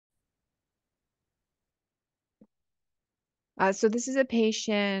So this is a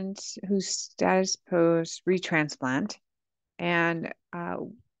patient whose status post retransplant, and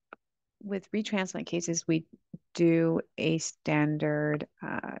with retransplant cases, we do a standard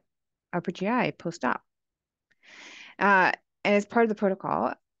upper GI post-op, uh, and it's part of the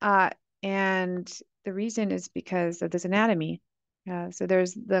protocol. And the reason is because of this anatomy. So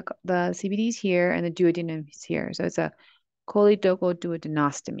there's the CBDs here and the duodenum is here. So it's a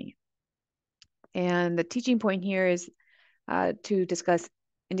choledochoduodenostomy. And the teaching point here is to discuss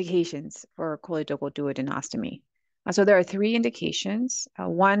indications for choledochoduodenostomy. So there are three indications.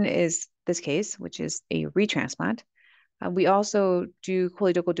 One is this case, which is a retransplant. We also do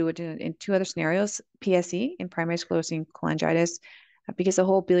choledochoduodenum in two other scenarios, PSC in primary sclerosing cholangitis, because the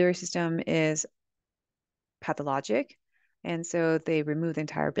whole biliary system is pathologic. And so they remove the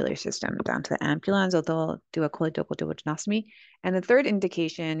entire biliary system down to the ampulla, so they'll do a choledochoduodenostomy. And the third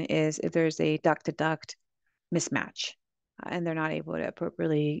indication is if there's a duct-to-duct mismatch, and they're not able to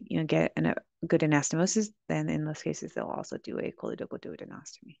appropriately, get a good anastomosis, then in those cases they'll also do a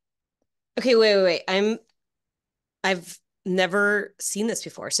choledochoduodenostomy. Okay, wait. I've never seen this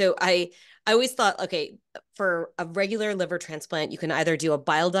before. So I always thought, okay, for a regular liver transplant, you can either do a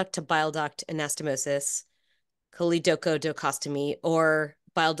bile duct to bile duct anastomosis, choledochodocostomy, or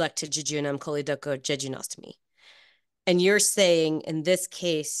bile duct to jejunum choledochoduodenostomy. And you're saying in this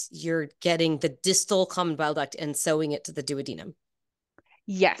case, you're getting the distal common bile duct and sewing it to the duodenum.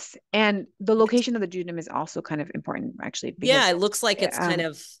 Yes, and the location of the duodenum is also kind of important, actually, Yeah, because it looks like it's kind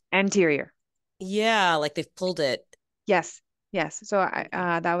of, anterior. yeah, like they've pulled it. Yes, yes. So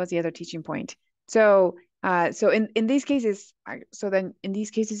that was the other teaching point. So so in these cases, so then in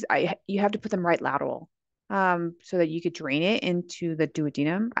these cases, you have to put them right lateral, so that you could drain it into the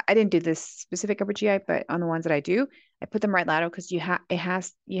duodenum. I didn't do this specific upper GI, but on the ones that I do, I put them right lateral because you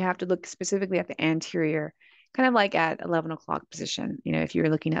have to look specifically at the anterior, kind of like at 11 o'clock position. If you're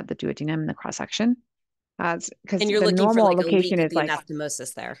looking at the duodenum in the cross section, because And you're the looking for normal like a location leak of is the like,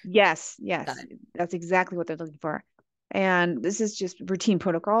 anastomosis there. yes, Got yes, it. that's exactly what they're looking for. And this is just routine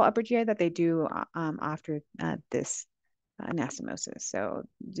protocol upper GI that they do after this anastomosis. So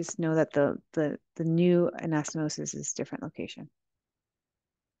just know that the new anastomosis is different location.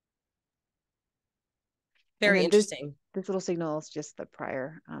 And Very then this interesting. this little signal is just the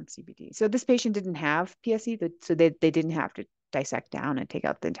prior CBD. So this patient didn't have PSC, so they didn't have to dissect down and take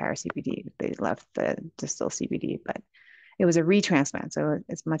out the entire CBD. They left the distal CBD, but it was a retransplant, so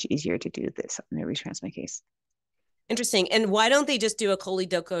it's much easier to do this in a retransplant case. Interesting. And why don't they just do a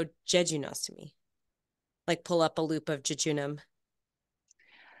choledochoduodenostomy? Like pull up a loop of jejunum?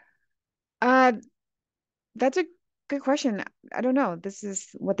 Uh, that's a good question. I don't know. This is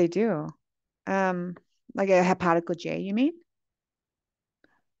what they do. Um, like a hepatical J, you mean?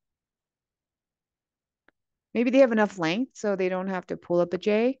 Maybe they have enough length so they don't have to pull up a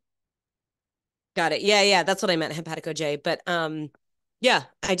J. Got it. Yeah. That's what I meant, hepatico J. But yeah,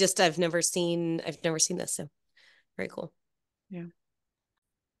 I've never seen this. So very cool. Yeah.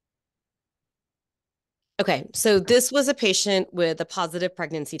 Okay. So this was a patient with a positive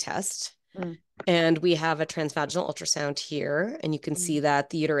pregnancy test. Mm, And we have a transvaginal ultrasound here. And you can see mm. that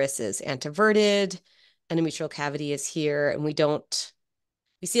the uterus is anteverted, endometrial cavity is here, and we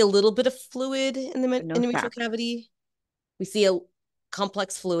see a little bit of fluid in the But no endometrial sac. cavity. We see a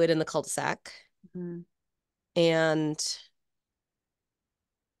complex fluid in the cul-de-sac. Mm. And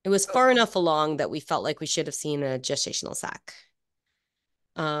it was far enough along that we felt like we should have seen a gestational sac.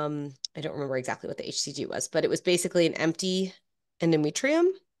 I don't remember exactly what the HCG was, but it was basically an empty endometrium.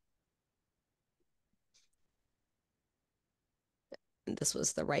 And this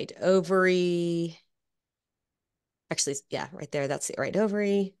was the right ovary. Actually, yeah, right there. That's the right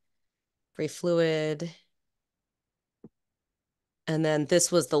ovary. Free fluid. And then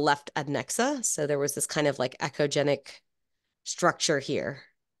this was the left adnexa. So there was this kind of like echogenic structure here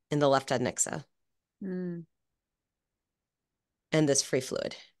in the left adnexa Mm. and this free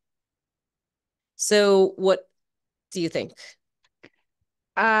fluid. So what do you think?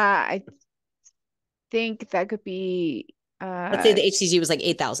 I think that could be Let's say the HCG was like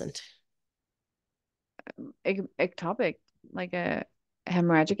 8,000. ectopic, like a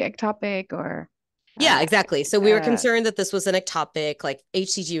hemorrhagic ectopic, or Yeah, uh, exactly. So we were uh, concerned that this was an ectopic, like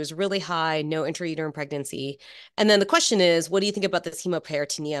HCG was really high, no intrauterine pregnancy. And then the question is, what do you think about this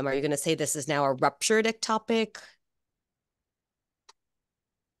hemoperitoneum? Are you going to say this is now a ruptured ectopic?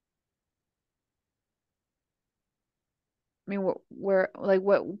 I mean, where, like,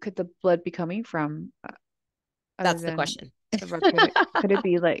 what could the blood be coming from, other That's the than question. The ruptured, could it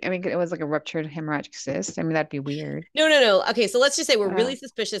be like, I mean, it was like a ruptured hemorrhagic cyst. I mean, that'd be weird. No. Okay, so let's just say we're Uh, really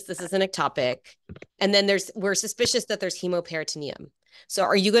suspicious this is an ectopic, and then we're suspicious that there's hemoperitoneum. So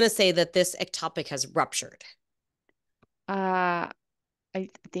are you going to say that this ectopic has ruptured? uh, I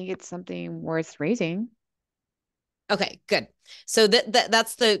think it's something worth raising. Okay, good. So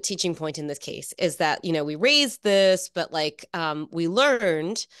that's the teaching point in this case is that, we raised this, but like we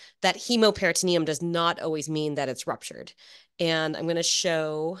learned that hemoperitoneum does not always mean that it's ruptured. And I'm going to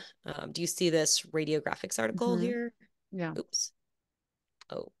show, do you see this radiographics article Hmm. here? Yeah. Oops.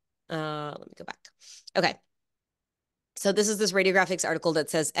 Oh, let me go back. Okay. So this is this radiographics article that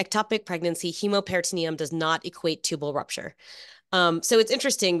says ectopic pregnancy hemoperitoneum does not equate tubal rupture. So it's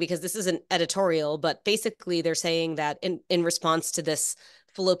interesting because this is an editorial, but basically they're saying that in response to this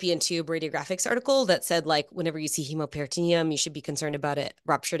fallopian tube radiographics article that said like whenever you see hemoperitoneum, you should be concerned about it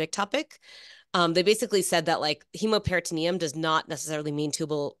ruptured ectopic. They basically said that like hemoperitoneum does not necessarily mean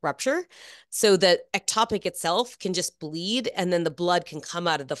tubal rupture. So that ectopic itself can just bleed and then the blood can come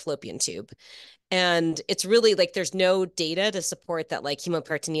out of the fallopian tube. And it's really like there's no data to support that like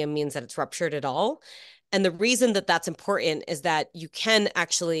hemoperitoneum means that it's ruptured at all. And the reason that that's important is that you can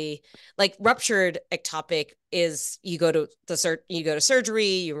actually like ruptured ectopic is you go to surgery,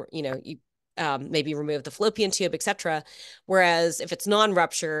 you maybe remove the fallopian tube, etc. Whereas if it's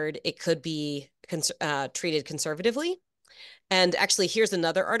non-ruptured, it could be treated conservatively. And actually, here's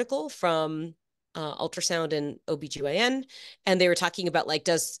another article from ultrasound and OBGYN. And they were talking about like,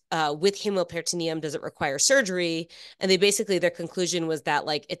 with hemoperitoneum, does it require surgery? And their conclusion was that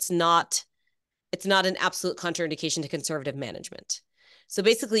like, it's not an absolute contraindication to conservative management. So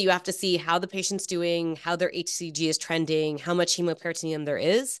basically, you have to see how the patient's doing, how their HCG is trending, how much hemoperitoneum there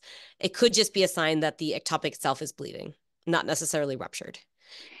is. It could just be a sign that the ectopic itself is bleeding, not necessarily ruptured.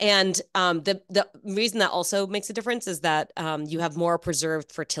 And the reason that also makes a difference is that you have more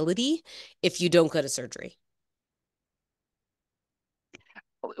preserved fertility if you don't go to surgery.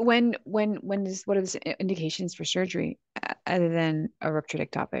 What are the indications for surgery other than a ruptured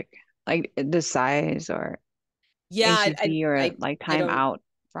ectopic? Like the size or Yeah, HCG or I, like I time don't out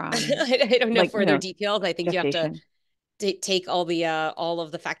from I don't know like, further details. I think you have to gestation. take all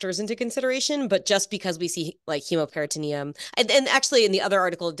of the factors into consideration, but just because we see like hemoperitoneum, and actually in the other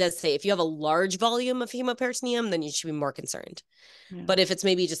article it does say if you have a large volume of hemoperitoneum, then you should be more concerned. Yeah. But if it's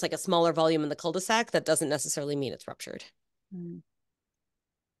maybe just like a smaller volume in the cul-de-sac, that doesn't necessarily mean it's ruptured. Mm.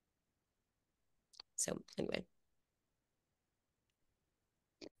 So anyway.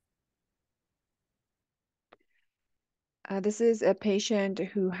 This is a patient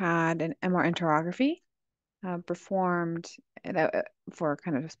who had an MR enterography performed for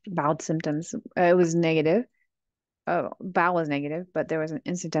kind of bowel symptoms. It was negative. Bowel was negative, but there was an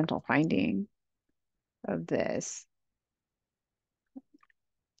incidental finding of this.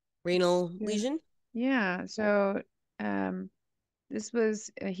 Renal Yeah. lesion? Yeah. So this was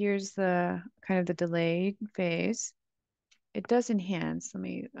here's the kind of the delayed phase. It does enhance. Let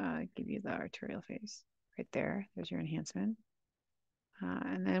me give you the arterial phase right there. There's your enhancement.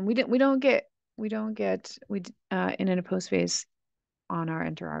 And then we don't get in and post phase on our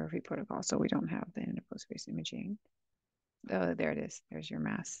enterography protocol, so we don't have the in and post phase imaging. Oh, there it is. There's your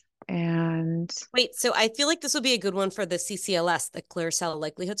mass. And Wait, so I feel like this would be a good one for the CCLS, the clear cell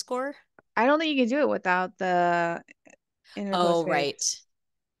likelihood score. I don't think you can do it without the in and post Oh, phase. right.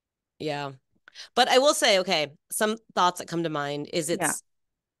 Yeah. But I will say, okay, some thoughts that come to mind is Yeah. it's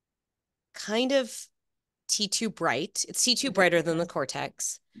kind of T2 bright. It's T2 Is it brighter than okay? the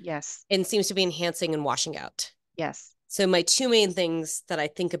cortex Yes. and seems to be enhancing and washing out. Yes. So my two main things that I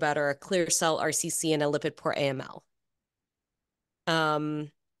think about are a clear cell RCC and a lipid poor AML. Let's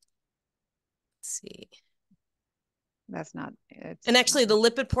see. That's not And it's not actually the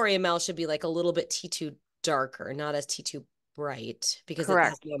lipid poor AML should be like a little bit T2 darker, not as T2 bright because it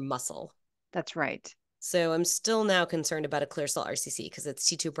has correct. more muscle. That's right. So I'm still now concerned about a clear cell RCC because it's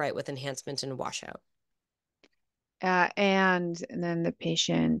T2 bright with enhancement and washout. And then the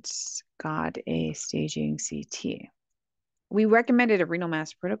patient got a staging CT. We recommended a renal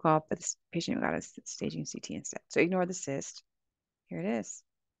mass protocol, but this patient got a staging CT instead. So ignore the cyst. Here it is.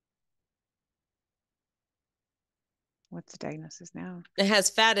 What's the diagnosis now? It has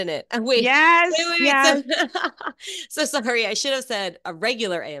fat in it. Wait, Yes, yes. wait. So sorry. I should have said a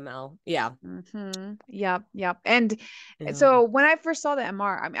regular AML. Yeah. Yep, yep. And Yeah. so when I first saw the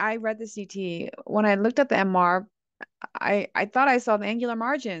MR, I mean, I read the CT. When I looked at the MR, I thought I saw the angular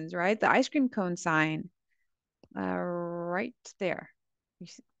margins, right? The ice cream cone sign, right there. You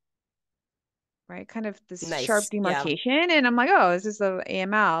see, right? Kind of this sharp Nice. Yeah. demarcation. And I'm like, oh, is this a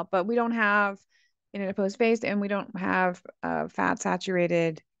AML? But we don't have in a post phase, and we don't have fat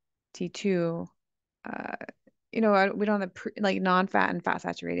saturated T2. Uh, we don't have like non-fat and fat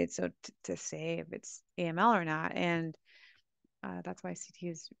saturated, so to say if it's AML or not, and that's why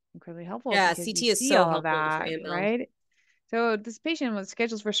CT is incredibly helpful Yeah, because you CT is see so all of helpful for that, AML. right? So this patient was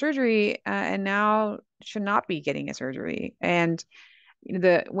scheduled for surgery and now should not be getting a surgery. And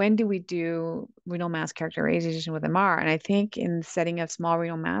when do we do renal mass characterization with MR? And I think in the setting of small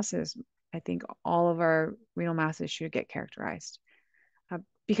renal masses, I think all of our renal masses should get characterized.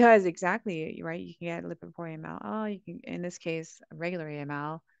 Because exactly, right, you can get lipid-poor AML. Oh, you can, in this case, a regular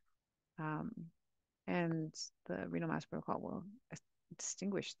AML, um, and the renal mass protocol will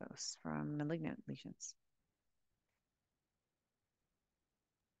distinguish those from malignant lesions.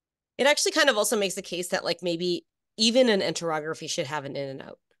 It actually kind of also makes the case that like maybe even an enterography should have an in and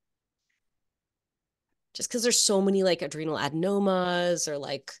out. Just because there's so many like adrenal adenomas or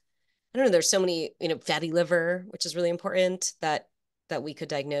like I don't know, there's so many, fatty liver, which is really important that we could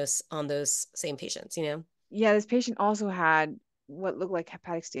diagnose on those same patients. Yeah, this patient also had what looked like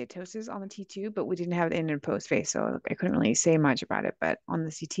hepatic steatosis on the T2, but we didn't have it in and post phase, so I couldn't really say much about it. But on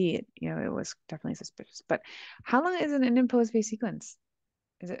the CT, it was definitely suspicious. But how long is an in and post phase sequence?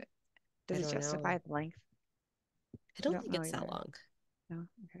 Does I it don't justify know. the length? I I don't don't think know it's that either. long. No,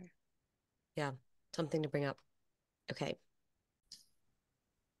 okay. Yeah, something to bring up. Okay.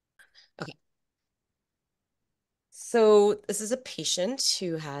 Okay. So this is a patient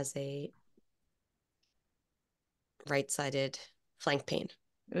who has a right-sided flank pain.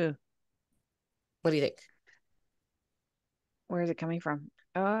 Ugh. What do you think? Where is it coming from?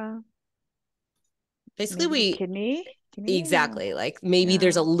 Basically, Maybe we kidney? Kidney? exactly like maybe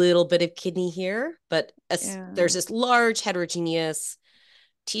there's Yeah. a little bit of kidney here, but there's Yeah. this large heterogeneous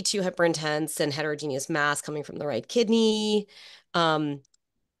T2 hyperintense and heterogeneous mass coming from the right kidney. Um,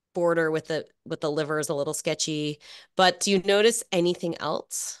 Border with the liver is a little sketchy. But do you notice anything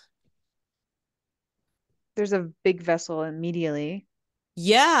else? There's a big vessel immediately.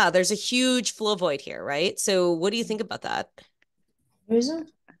 Yeah, there's a huge flow void here, right? So what do you think about that? Reason?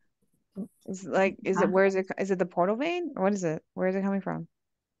 Is it the portal vein? Or what is it? Where is it coming from?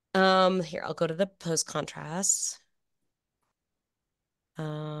 Here, I'll go to the post contrast.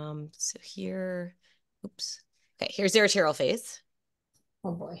 So here, oops. Okay, here's the arterial phase.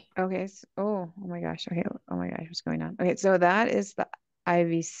 Oh boy. Okay. Oh my gosh. Okay. Oh my gosh. What's going on? Okay. So that is the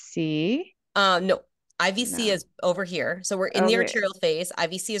IVC. No, IVC No. is over here. So we're in the Okay. arterial phase.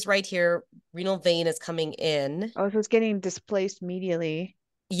 IVC is right here. Renal vein is coming in. Oh, so it's getting displaced medially.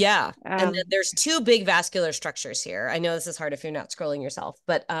 Yeah. And then Um, there's two big vascular structures here. I know this is hard if you're not scrolling yourself,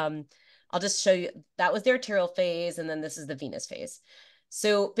 but I'll just show you. That was the arterial phase, and then this is the venous phase.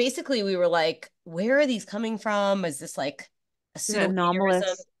 So basically, we were like, where are these coming from? Is this like a is it pseudoaneurysm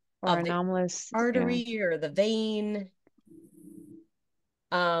anomalous or of the anomalous? Yeah. artery or the vein?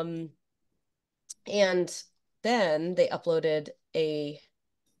 Um, and then they uploaded a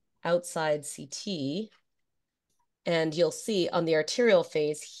outside CT, and you'll see on the arterial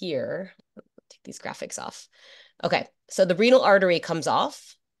phase here, take these graphics off. Okay, so the renal artery comes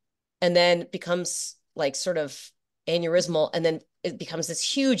off and then becomes like sort of aneurysmal, and then it becomes this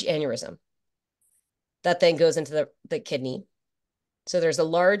huge aneurysm that then goes into the kidney. So there's a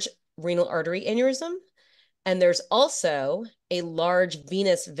large renal artery aneurysm, and there's also a large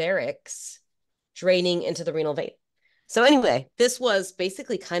venous varix draining into the renal vein. So anyway, this was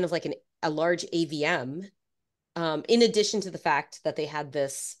basically kind of like a large AVM, in addition to the fact that they had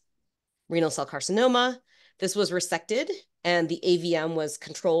this renal cell carcinoma. This was resected and the AVM was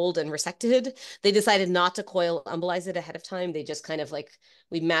controlled and resected. They decided not to coil embolize it ahead of time. They just kind of like,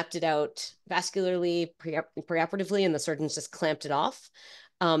 we mapped it out vascularly, preoperatively, and the surgeons just clamped it off.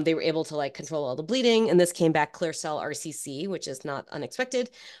 They were able to like control all the bleeding, and this came back clear cell RCC, which is not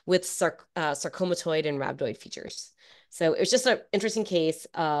unexpected, with sarcomatoid and rhabdoid features. So it was just an interesting case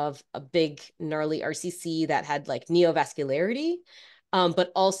of a big gnarly RCC that had like neovascularity,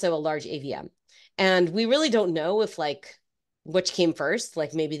 but also a large AVM. And we really don't know if like which came first,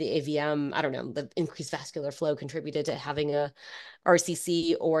 like maybe the AVM, I don't know, the increased vascular flow contributed to having a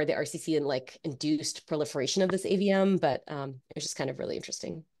RCC, or the RCC and like induced proliferation of this AVM, but it was just kind of really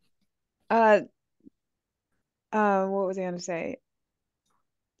interesting. Uh, what was I going to say?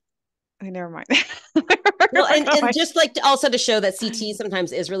 Okay, never mind. Well, Never and mind. just like also to show that CT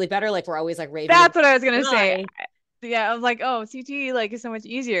sometimes is really better, like we're always like raving about That's what I was gonna say. MRI. Yeah, I'm like, oh, CT like is so much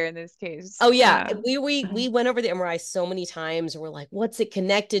easier in this case. Oh yeah, we went over the MRI so many times, and we're like, what's it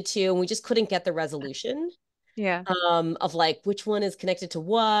connected to? And we just couldn't get the resolution. Yeah. Of like which one is connected to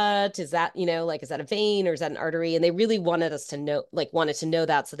what. Is that, like, is that a vein or is that an artery? And they really wanted us to know, wanted to know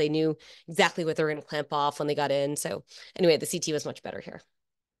that, so they knew exactly what they were going to clamp off when they got in. So anyway, the CT was much better here.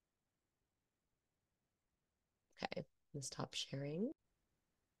 Okay, let's stop sharing.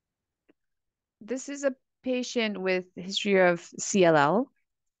 This is a patient with history of CLL,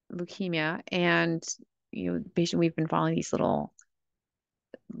 leukemia, and patient, we've been following these little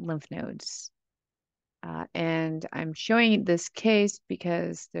lymph nodes. And I'm showing this case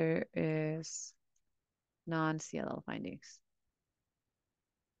because there is non-CLL findings.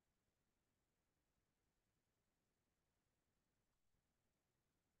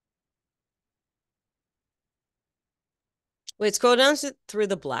 Wait, scroll down through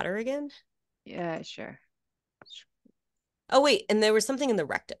the bladder again. Yeah, sure. Oh, wait, and there was something in the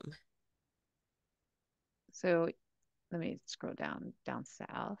rectum. So let me scroll down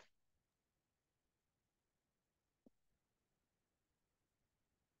south.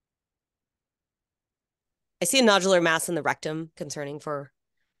 I see a nodular mass in the rectum concerning for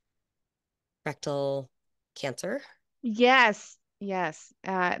rectal cancer. Yes, yes,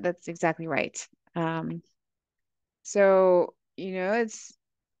 that's exactly right. So, it's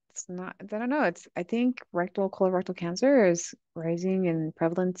not, I don't know, I think colorectal cancer is rising in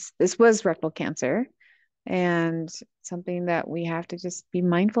prevalence. This was rectal cancer, and something that we have to just be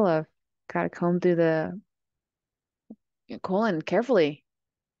mindful of. Got to comb through the colon carefully,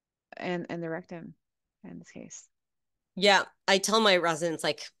 and the rectum in this case. Yeah, I tell my residents,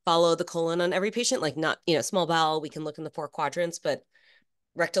 like, follow the colon on every patient, like, not, small bowel, we can look in the 4 quadrants, but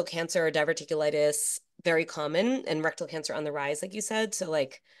rectal cancer, diverticulitis, very common, and rectal cancer on the rise, like you said. So,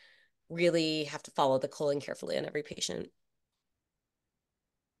 like, really have to follow the colon carefully on every patient.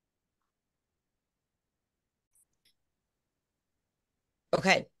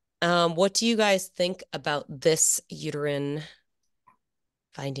 Okay. What do you guys think about this uterine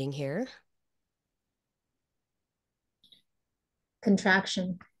finding here?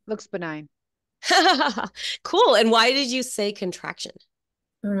 Contraction. Looks benign. Cool. And why did you say contraction?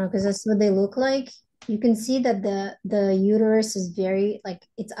 I don't know, because that's what they look like. You can see that the uterus is very, like,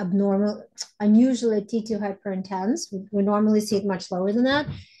 it's abnormal, unusually T2 hyperintense. We normally see it much lower than that.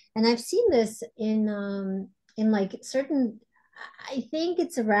 And I've seen this in like certain, I think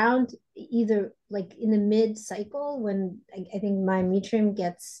it's around either like in the mid cycle when I think my metrium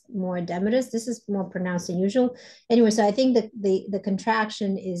gets more edematous. This is more pronounced than usual. Anyway, so I think that the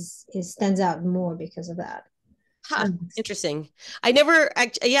contraction is stands out more because of that. Huh, interesting. I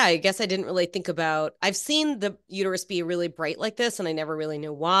guess I didn't really think about, I've seen the uterus be really bright like this, and I never really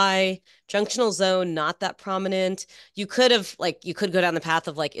know why. Junctional zone, not that prominent. You could go down the path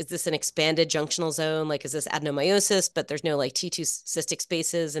of, like, is this an expanded junctional zone? Like, is this adenomyosis? But there's no, like, T2 cystic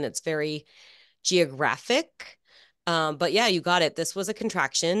spaces, and it's very geographic. But yeah, you got it. This was a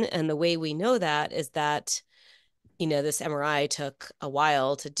contraction. And the way we know that is that this MRI took a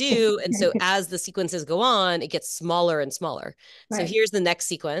while to do. And so as the sequences go on, it gets smaller and smaller. So here's the next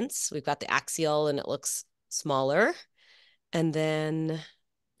sequence. We've got the axial and it looks smaller. And then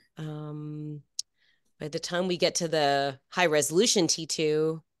by the time we get to the high resolution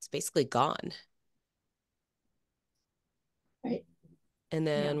T2, it's basically gone. Right. And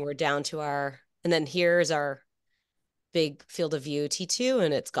then we're down to and then here's our big field of view T2,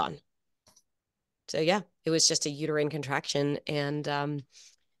 and it's gone. So yeah, it was just a uterine contraction. And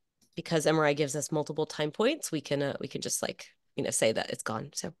because MRI gives us multiple time points, we can just, like, say that it's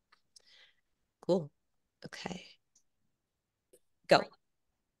gone. So cool. Okay. Go.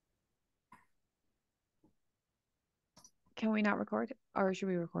 Can we not record, or should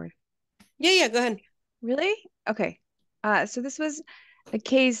we record? Yeah, go ahead. Really? Okay. So this was a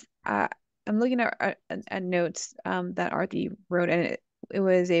case. I'm looking at notes that Aarti wrote, and it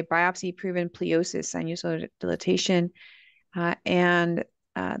was a biopsy-proven peliosis sinusal dilatation. And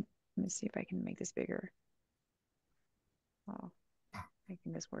let me see if I can make this bigger. Oh,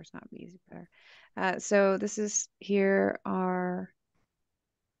 making this worse not be easy better. So this is here are.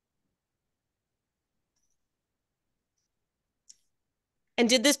 And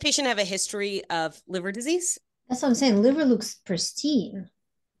did this patient have a history of liver disease? That's what I'm saying. Liver looks pristine.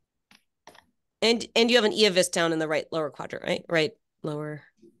 And you have an EOVIS down in the right lower quadrant, right? Right lower.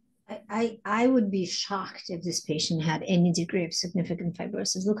 I would be shocked if this patient had any degree of significant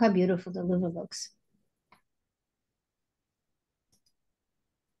fibrosis. Look how beautiful the liver looks.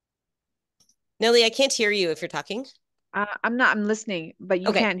 Nelly, I can't hear you if you're talking. I'm listening, but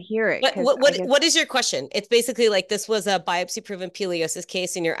you can't hear it. What is your question? It's basically like, this was a biopsy proven peliosis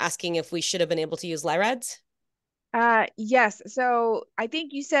case, and you're asking if we should have been able to use LIRADs? Yes. So I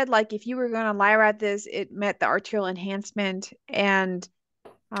think you said like if you were going to LIRAD this, it met the arterial enhancement, and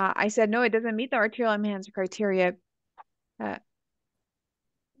I said no, it doesn't meet the arterial enhancement criteria. Uh,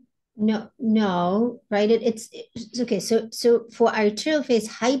 No, right? It's okay. So for arterial phase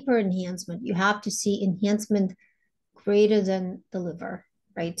hyperenhancement, you have to see enhancement greater than the liver,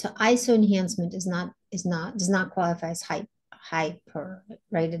 right? So iso enhancement does not qualify as hyper,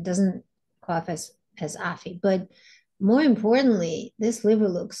 right? It doesn't qualify as APHE. But more importantly, this liver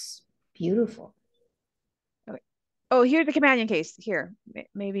looks beautiful. okay. Oh, here's the companion case. Here,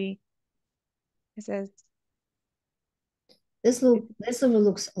 maybe it says This liver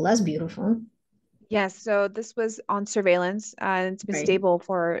looks less beautiful. yes. So this was on surveillance, and it's been Right. stable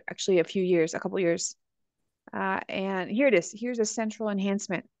for actually a few years, a couple years. And here it is. Here's a central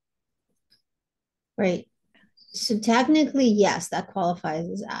enhancement. Right. So technically, yes, that qualifies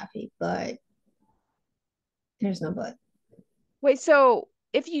as APHE, but there's no but. Wait, so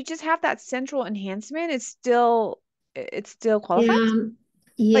if you just have that central enhancement, it still qualifies?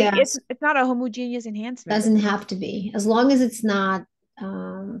 Yeah, Like yeah, it's not a homogeneous enhancement. doesn't have to be. As long as it's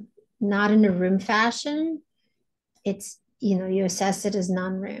um not in a rim fashion, it's you assess it as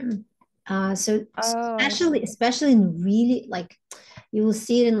non-rim. So Oh, I especially see. especially in really like you will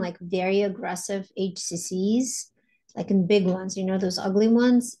see it in like very aggressive HCCs, like in big ones, those ugly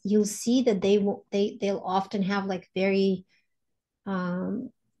ones, you'll see that they'll often have like very um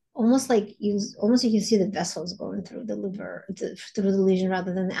almost like you see the vessels going through the liver through the lesion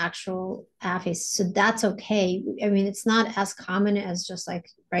rather than the actual aphe. So that's okay. I mean, it's not as common as just like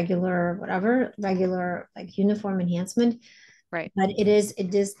regular like uniform enhancement, Right. but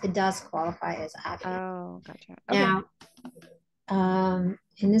it does qualify as aphe. Oh, gotcha. Okay. Now,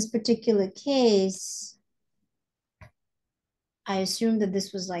 in this particular case, I assume that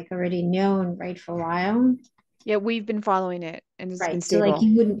this was like already known, right, for a while. Yeah, we've been following it and it's been Right. So like stable.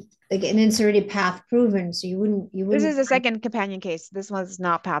 you wouldn't like, and it's already path proven, so you This wouldn't is the second companion case. This one's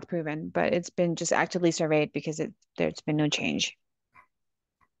not path proven, but it's been just actively surveyed because there's been no change.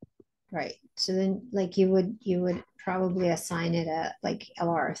 right. So then like you would probably assign it a like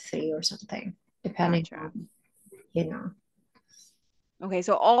LR3 or something, depending Gotcha. on, Okay,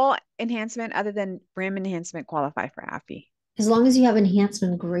 so all enhancement other than rim enhancement qualify for APHE as long as you have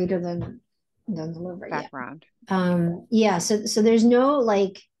enhancement greater than the liver, yeah. background. Yeah, so there's no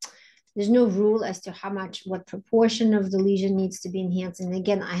rule as to what proportion of the lesion needs to be enhanced. And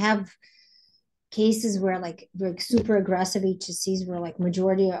again, I have cases where like super aggressive HCCs where like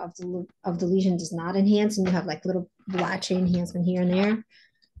majority of the lesion does not enhance, and you have like little blotchy enhancement here and there.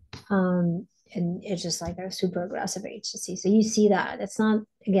 And it's just like a super aggressive HCC. So you see that. It's not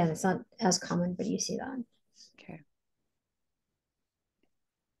as common, but you see that. Okay.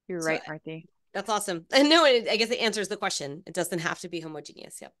 You're So right, Aarti. that's awesome. And no, I guess it answers the question. It doesn't have to be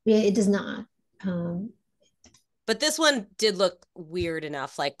homogeneous. Yep. Yeah, it does not. Um, But this one did look weird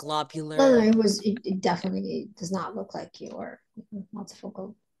enough, like no, globular. it definitely does not look like your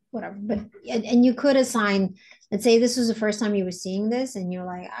multifocal whatever. But and you could assign, let's say this was the first time you were seeing this, and you're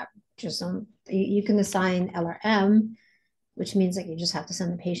like, you can assign LRM, which means like you just have to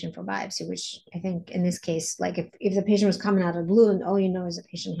send the patient for biopsy, which I think in this case, like if the patient was coming out of the blue and all you know is the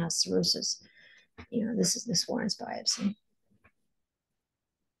patient has cirrhosis, this warrants biopsy.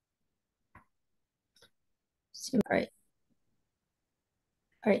 So, all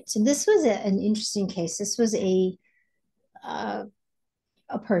right. So this was an interesting case. This was uh,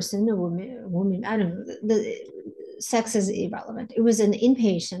 a person, a woman. I don't know. The sex is irrelevant. It was an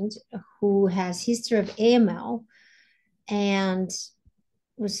inpatient who has history of AML and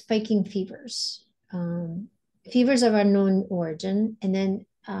was spiking fevers, fevers of unknown origin, and then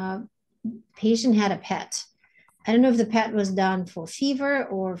patient had a PET. I don't know if the PET was done for fever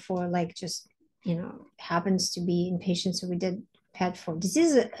or for like just happens to be in patients. So we did PET for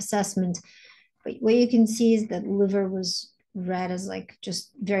disease assessment. But what you can see is that liver was read as like just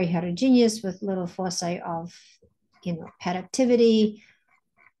very heterogeneous with little foci of PET activity.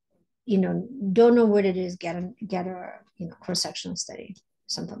 Don't know what it is. Get a cross-sectional study,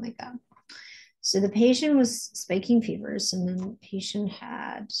 something like that. So the patient was spiking fevers, and then the patient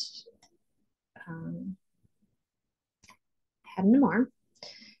had an MR.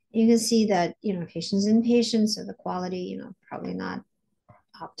 You can see that patient's inpatient, so the quality probably not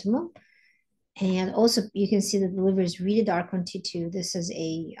optimal. And also you can see that the liver is really dark on T2. This is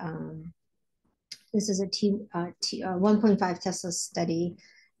a 1.5 Tesla study,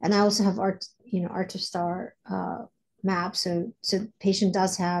 and I also have Artistar map. So patient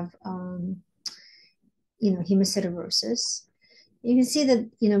does have hemosiderosis, You can see that,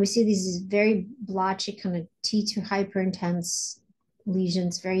 we see these very blotchy kind of T2 hyperintense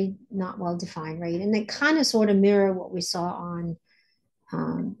lesions, very not well defined, right? And they kind of sort of mirror what we saw on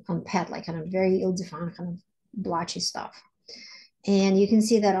PET, like kind of very ill-defined kind of blotchy stuff. And you can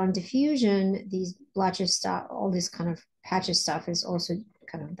see that on diffusion, these blotchy stuff, all this kind of patchy stuff is also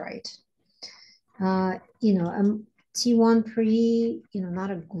kind of bright. T1 pre, not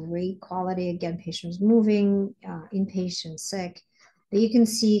a great quality. Again, patient was moving, inpatient, sick. But you can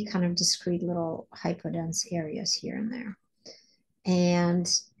see kind of discrete little hypodense areas here and there. And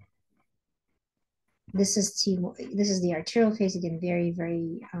this is the arterial phase, again, very,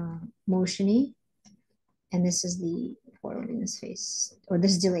 very motiony. And this is the forwardiness phase, or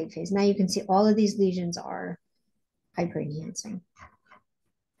this is delayed phase. Now you can see all of these lesions are hyperenhancing.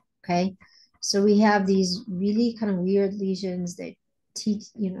 Okay, so we have these really kind of weird lesions that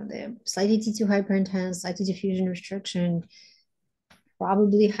they're slightly T2 hyperintense, slightly diffusion restriction,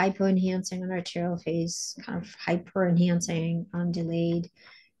 probably hypoenhancing on arterial phase, kind of hyperenhancing on delayed.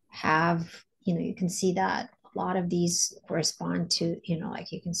 You can see that a lot of these correspond to,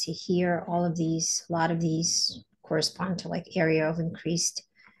 like you can see here, a lot of these correspond to like area of increased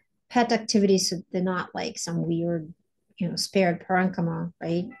PET activity. So they're not like some weird, spared parenchyma,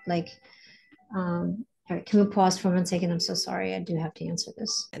 right? Like, all right, can we pause for 1 second? I'm so sorry. I do have to answer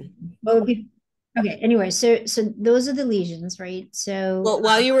this. Okay. Anyway, so those are the lesions, right? So, well,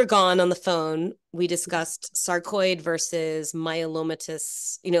 while you were gone on the phone, we discussed sarcoid versus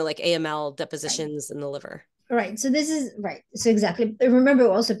myelomatous, like AML depositions in the liver. Right. So this is right. So exactly. Remember,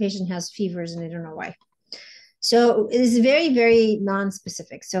 also patient has fevers and I don't know why. So it is very, very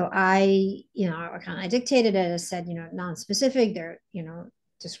non-specific. So I dictated it. I said, non-specific. They're,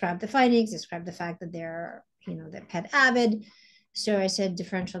 describe the findings, describe the fact that they're, they're PET avid. So I said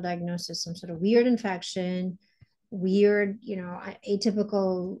differential diagnosis, some sort of weird infection, weird,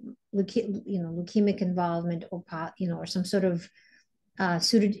 atypical, leukemic involvement, or some sort of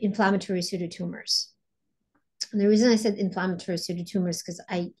inflammatory pseudotumors. And the reason I said inflammatory pseudotumors because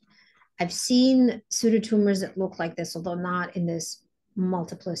I've seen pseudotumors that look like this, although not in this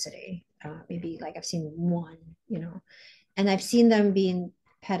multiplicity. Maybe like I've seen one, and I've seen them being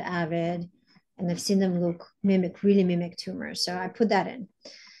PET avid, and I've seen them really mimic tumors. So I put that in,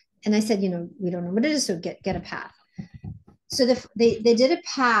 and I said, we don't know what it is, so get a path. So they did a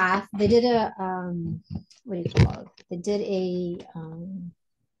path. They did a what do you call it? They did a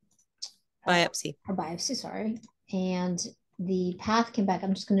biopsy. A biopsy, sorry, and the path came back.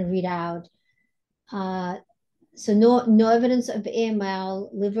 I'm just going to read out. So no evidence of AML,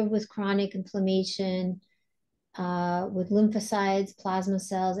 liver with chronic inflammation, with lymphocytes, plasma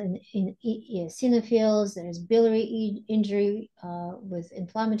cells, and in eosinophils. There's biliary injury with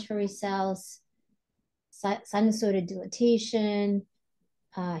inflammatory cells, sinusoidal dilatation,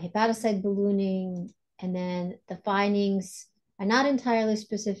 hepatocyte ballooning, and then the findings are not entirely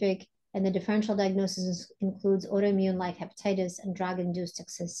specific, and the differential diagnosis includes autoimmune like hepatitis and drug-induced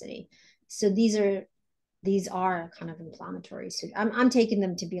toxicity. So these are kind of inflammatory. So I'm taking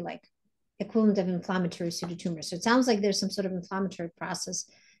them to be like equivalent of inflammatory pseudotumors. So it sounds like there's some sort of inflammatory process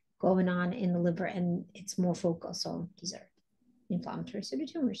going on in the liver, and it's more focal. So these are inflammatory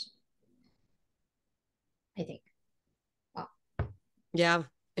pseudotumors, I think. Wow. Yeah,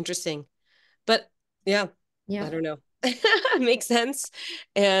 interesting. But yeah. I don't know. Makes sense.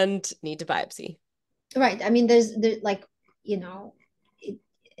 And need to biopsy. Right. I mean, there's like,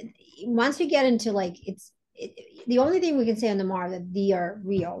 once we get into like, the only thing we can say on them are that they are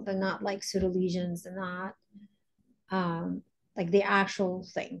real. They're not like pseudo lesions. They're not like the actual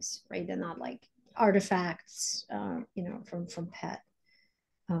things, right? They're not like artifacts, from PET.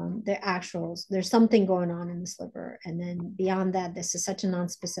 They're actuals. There's something going on in this liver. And then beyond that, this is such a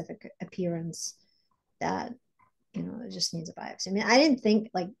non-specific appearance that, it just needs a biopsy. I mean, I didn't think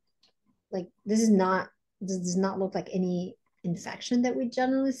like this does not look like any infection that we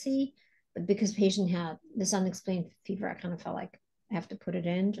generally see, but because patient had this unexplained fever, I kind of felt like I have to put it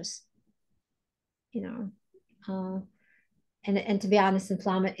in, just, and to be honest,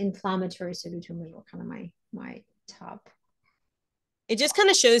 inflammatory pseudotumors were kind of my top. It just kind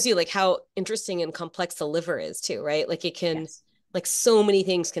of shows you like how interesting and complex the liver is too, right? Like it can, yes. Like so many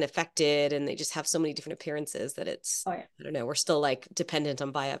things can affect it, and they just have so many different appearances that it's, I don't know, we're still like dependent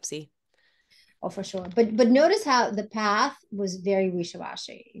on biopsy. Oh, for sure. But notice how the path was very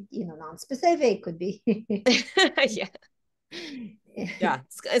wishy-washy, non-specific could be. Yeah. Yeah.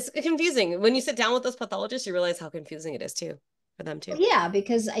 It's confusing. When you sit down with those pathologists, you realize how confusing it is too for them too. Yeah,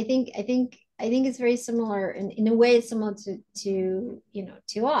 because I think it's very similar in a way. It's similar to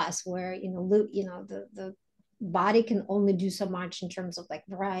us, where the body can only do so much in terms of like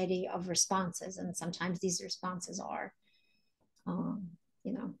variety of responses. And sometimes these responses are,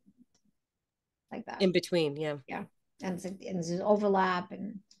 you know, like that. In between, yeah. Yeah. And there's overlap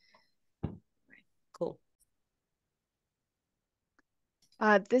and. Cool.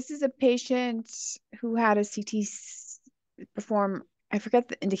 This is a patient who had a CT perform, I forget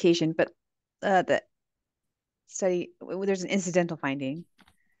the indication, but the study, there's an incidental finding.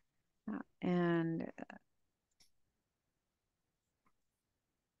 And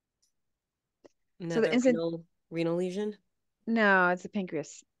another renal lesion? No, it's a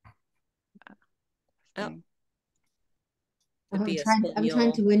pancreas. Oh. I'm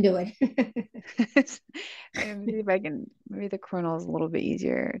trying to window it. Let me see if I can, maybe the coronal is a little bit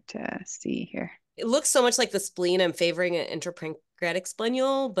easier to see here. It looks so much like the spleen. I'm favoring an intrapancreatic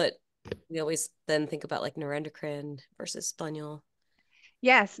splenule, but we always then think about like neuroendocrine versus splenule.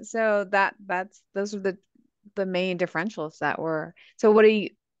 Yes, so those are the main differentials that were. So what are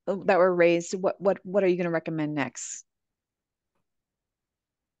you that were raised? What are you going to recommend next?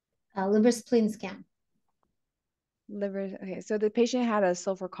 Liver spleen scan. Liver. Okay, so the patient had a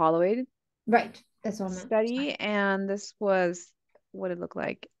sulfur colloid. Right, that's what I meant. Study, and this was what it looked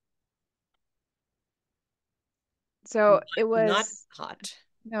like. So it was not hot.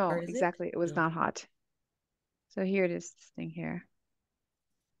 No, exactly. It was not hot. So here it is, this thing here.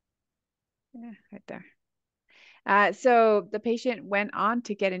 Yeah, right there. So the patient went on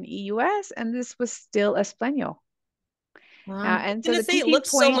to get an EUS, and this was still a splenule. Wow. And so the it looks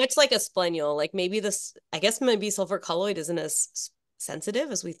so much like a splenule. Like maybe this, I guess maybe sulfur colloid isn't as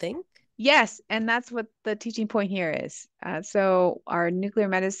sensitive as we think. Yes, and that's what the teaching point here is. So our nuclear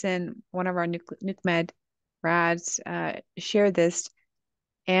medicine, one of our nuke med rads shared this.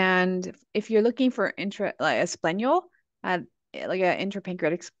 And if you're looking for like a splenule, like an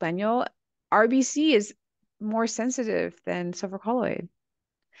intrapancreatic splenule, RBC is more sensitive than sulfur colloid.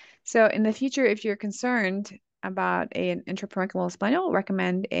 So in the future, if you're concerned about an intraparenchymal splenule,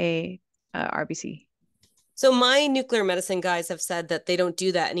 recommend a RBC. So my nuclear medicine guys have said that they don't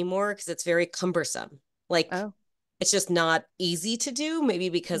do that anymore because it's very cumbersome. Like it's just not easy to do, maybe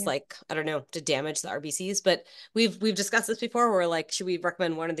because like, I don't know, to damage the RBCs. But we've discussed this before. We're like, should we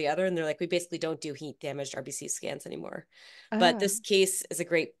recommend one or the other? And they're like, we basically don't do heat damaged RBC scans anymore. But this case is a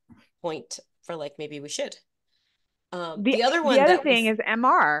great point for like, maybe we should. The other thing is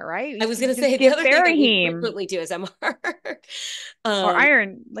MR, right? I was going to say the other thing that we frequently do is MR. Or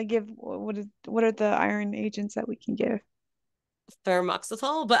iron. Like give what are the iron agents that we can give?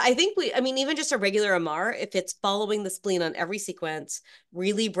 Fermoxethol, but I think even just a regular MR, if it's following the spleen on every sequence,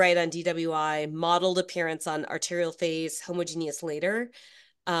 really bright on DWI, modeled appearance on arterial phase, homogeneous later,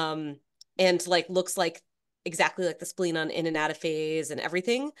 and like looks like exactly like the spleen on in and out of phase and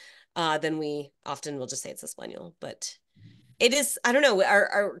everything, then we often will just say it's a splenule. But it is, I don't know,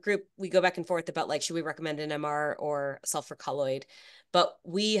 our group, we go back and forth about like, should we recommend an MR or sulfur colloid? But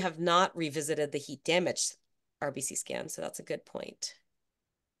we have not revisited the heat damage RBC scan, so that's a good point.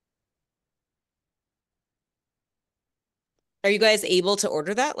 Are you guys able to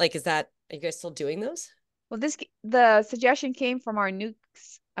order that? Like, are you guys still doing those? Well, the suggestion came from our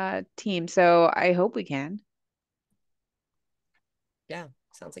nukes team, so I hope we can. Yeah,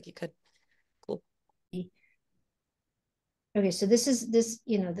 sounds like you could. Cool. Okay, so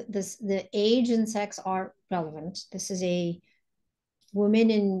the age and sex are relevant. This is a woman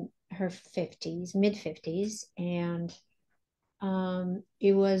in her 50s, mid 50s, and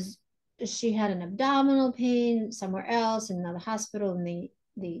she had an abdominal pain somewhere else in another hospital, and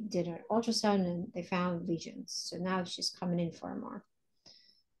they did an ultrasound and they found lesions. So now she's coming in for MR.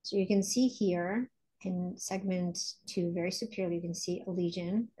 So you can see here in segment 2, very superior, you can see a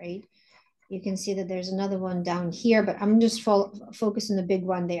lesion, right? You can see that there's another one down here, but I'm just focusing the big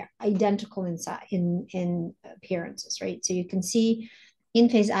one. They're identical in appearances, right? So you can see in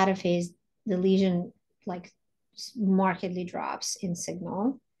phase, out of phase, the lesion like markedly drops in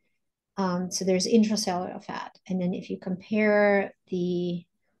signal. So there's intracellular fat. And then if you compare the,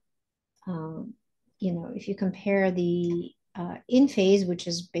 in phase, which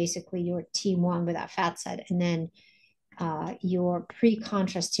is basically your T1 without fat set, and then your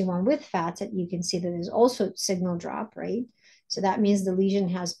pre-contrast T1 with fat set, you can see that there's also signal drop, right? So that means the lesion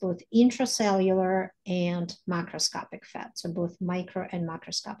has both intracellular and macroscopic fat, so both micro and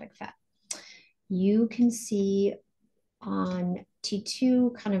macroscopic fat. You can see on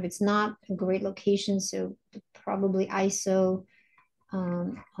T2, kind of, it's not a great location, so probably ISO.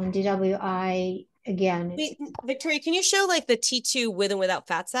 On DWI, again. Wait, Victoria, can you show like the T2 with and without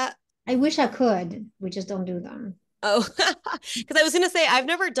fat set? I wish I could. We just don't do them. Oh, because I was going to say, I've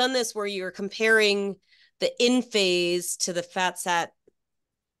never done this where you're comparing the in phase to the fat sat.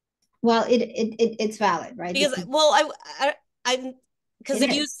 Well, it's valid, right? Because, well, I'm because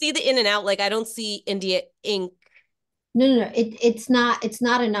if you see the in and out, like I don't see India ink. No. It's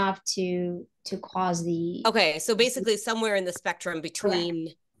not enough to cause the. Okay, so basically somewhere in the spectrum between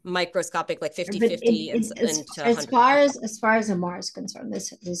Correct. Microscopic, like 50-50 and to 100. As far as MR is concerned,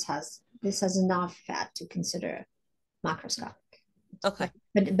 this has enough fat to consider macroscopic. Okay.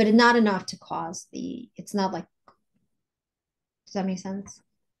 But not enough to cause the. It's not like. Does that make sense?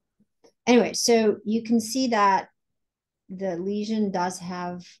 Anyway, so you can see that the lesion does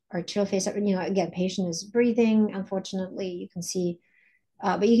have arterial face. Again, patient is breathing. Unfortunately, you can see,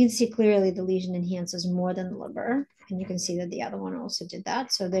 but you can see clearly the lesion enhances more than the liver, and you can see that the other one also did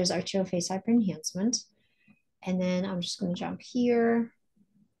that. So there's arterial face hyperenhancement, and then I'm just going to jump here.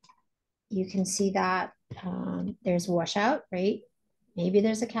 You can see that there's washout, right? Maybe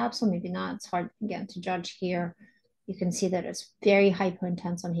there's a capsule, maybe not. It's hard again to judge here. You can see that it's very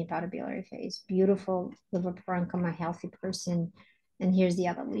hypointense on hepatobiliary phase. Beautiful liver parenchyma, healthy person. And here's the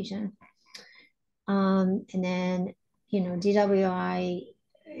other lesion. And then, DWI,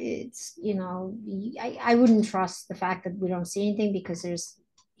 it's, I wouldn't trust the fact that we don't see anything because there's,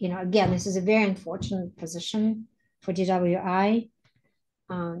 again, this is a very unfortunate position for DWI.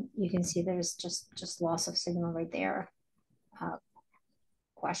 You can see there's just loss of signal right there.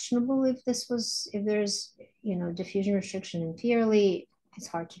 Questionable if there's diffusion restriction inferiorly. It's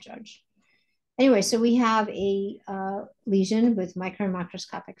hard to judge. Anyway, so we have a lesion with micro and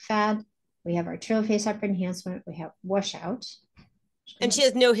macroscopic fat. We have arterial face hyperenhancement. We have washout. And she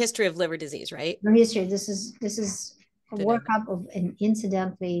has no history of liver disease, right? No history. This is a workup of an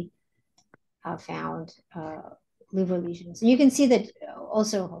incidentally found liver lesions. And you can see that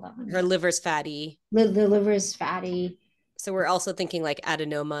also, hold on. Her liver's fatty. The liver is fatty. So we're also thinking like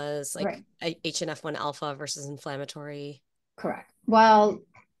adenomas, like right. HNF1 alpha versus inflammatory. Correct. Well,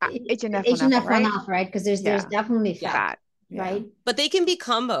 HNF1 alpha, right? Because there's definitely fat, right? But they can be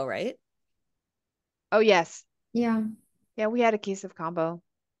combo, right? Oh, yes. Yeah. Yeah, we had a case of combo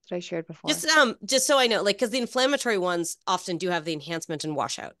that I shared before. Just so I know, like, because the inflammatory ones often do have the enhancement and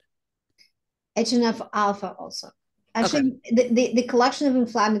washout. HNF alpha also. Actually, the collection of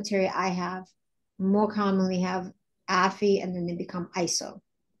inflammatory I have more commonly have APHE and then they become ISO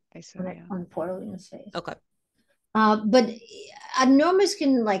on portal phase. Okay. But adenomas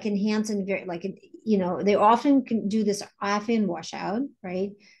can like enhance and very they often can do this APHE and washout,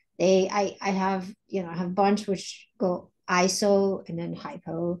 right? I have a bunch which go ISO and then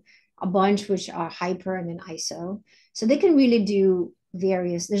hypo, a bunch which are hyper and then ISO. So they can really do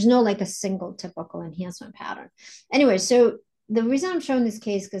various. There's no like a single typical enhancement pattern. Anyway, so the reason I'm showing this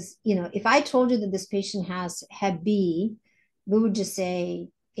case because if I told you that this patient has Hep B, we would just say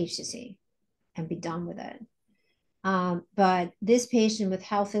HCC and be done with it. But this patient with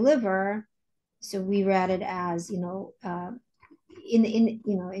healthy liver, so we read it as in a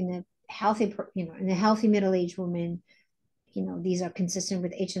healthy middle-aged woman, these are consistent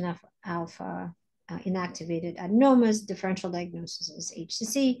with HNF alpha inactivated adenomas. Differential diagnosis is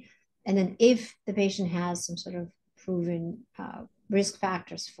HCC, and then if the patient has some sort of proven risk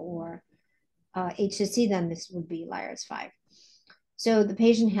factors for HCC, then this would be Lyra's 5. So the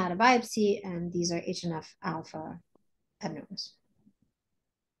patient had a biopsy, and these are HNF alpha adenomas.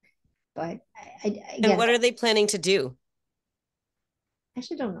 But again, and what are they planning to do? I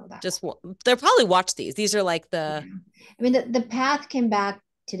actually don't know that. They'll probably watch these. These are like the. Yeah. I mean, the path came back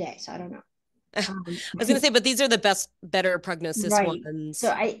today, so I don't know. I was gonna say, but these are the better prognosis ones.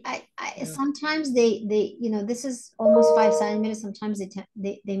 So I sometimes they this is almost 5 centimeters. Sometimes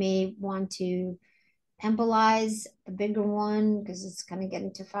they may want to embolize the bigger one because it's kind of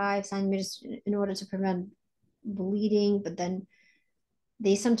getting to 5 centimeters in order to prevent bleeding. But then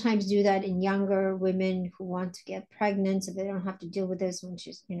they sometimes do that in younger women who want to get pregnant, so they don't have to deal with this when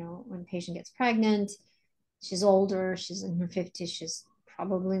when patient gets pregnant. She's older, she's in her 50s, she's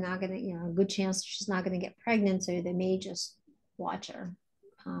probably not going to, a good chance she's not going to get pregnant, so they may just watch her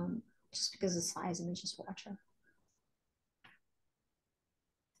just because of size, and they just watch her.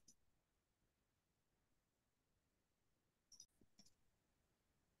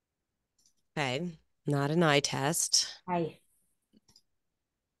 Okay, not an eye test. Hi.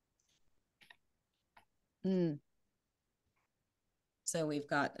 So we've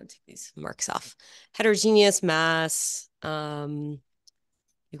got, I'll take these marks off. Heterogeneous mass.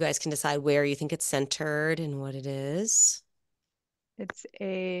 You guys can decide where you think it's centered and what it is. It's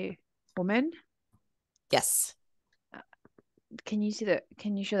a woman. Yes. Can you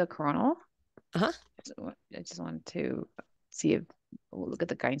show the coronal? Uh-huh. I just want to see if we'll look at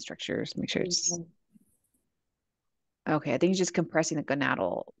the guide structures, make sure it's Okay, I think it's just compressing the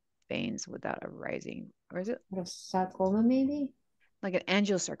gonadal veins without a rising, or is it Sarcoma, maybe? like an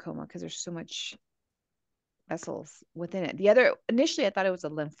angiosarcoma because there's so much vessels within it. The other, initially, I thought it was a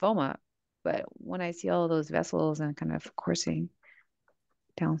lymphoma, but when I see all those vessels and kind of coursing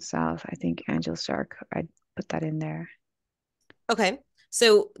down south, I think angiosarc, I'd put that in there. Okay.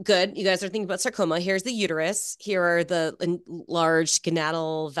 So good. You guys are thinking about sarcoma. Here's the uterus. Here are the large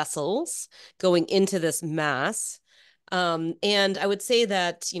gonadal vessels going into this mass. And I would say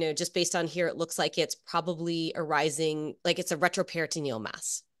that, just based on here, it looks like it's probably arising, like it's a retroperitoneal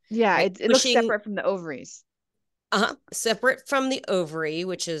mass. Yeah, Right? it looks separate from the ovaries. Separate from the ovary,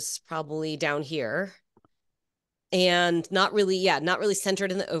 which is probably down here. And not really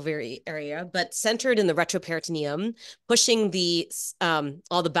centered in the ovary area, but centered in the retroperitoneum, pushing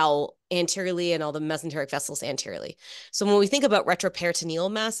all the bowel anteriorly and all the mesenteric vessels anteriorly. So when we think about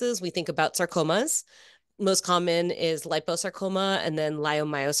retroperitoneal masses, we think about sarcomas. Most common is liposarcoma and then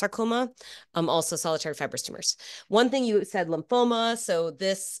leiomyosarcoma, also solitary fibrous tumors. One thing you said, lymphoma. So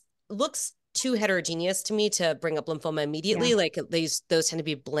this looks too heterogeneous to me to bring up lymphoma immediately. Yeah. Like those tend to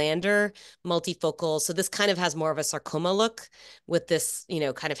be blander, multifocal. So this kind of has more of a sarcoma look with this,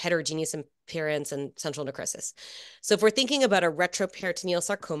 kind of heterogeneous appearance and central necrosis. So if we're thinking about a retroperitoneal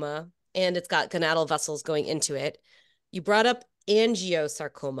sarcoma and it's got gonadal vessels going into it, you brought up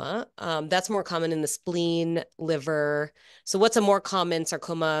angiosarcoma. That's more common in the spleen, liver. So what's a more common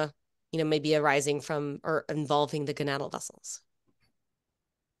sarcoma, maybe arising from or involving the gonadal vessels?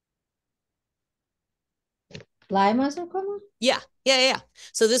 Leiomyosarcoma? Yeah.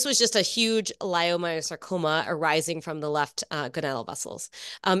 So this was just a huge leiomyosarcoma arising from the left gonadal vessels.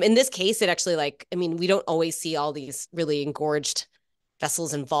 In this case, it actually we don't always see all these really engorged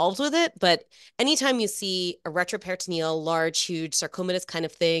vessels involved with it, but anytime you see a retroperitoneal, large, huge sarcomatous kind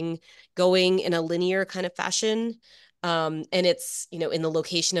of thing going in a linear kind of fashion, and it's, in the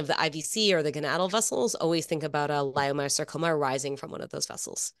location of the IVC or the gonadal vessels, always think about a leiomyosarcoma arising from one of those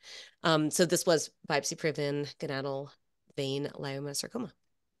vessels. So this was biopsy-proven gonadal vein leiomyosarcoma.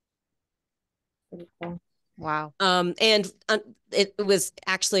 Wow. And it was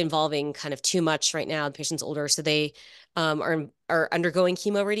actually involving kind of too much right now. The patient's older, so they are undergoing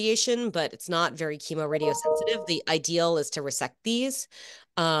chemoradiation, but it's not very chemoradiosensitive. The ideal is to resect these.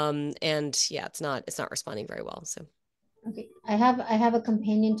 And yeah, it's not responding very well. So Okay, I have a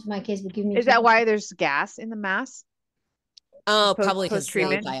companion to my case, but give me Is that why there's gas in the mass? probably because they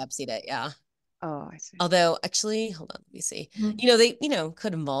Post-treatment? biopsied it. Yeah. Oh, I see. Although actually, hold on, let me see. Mhm. They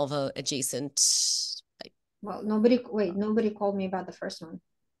could involve a adjacent. Well, nobody called me about the first one.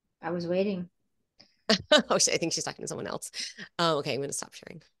 I was waiting. Oh, I think she's talking to someone else. Okay, I'm going to stop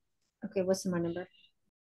sharing. Okay, what's my number?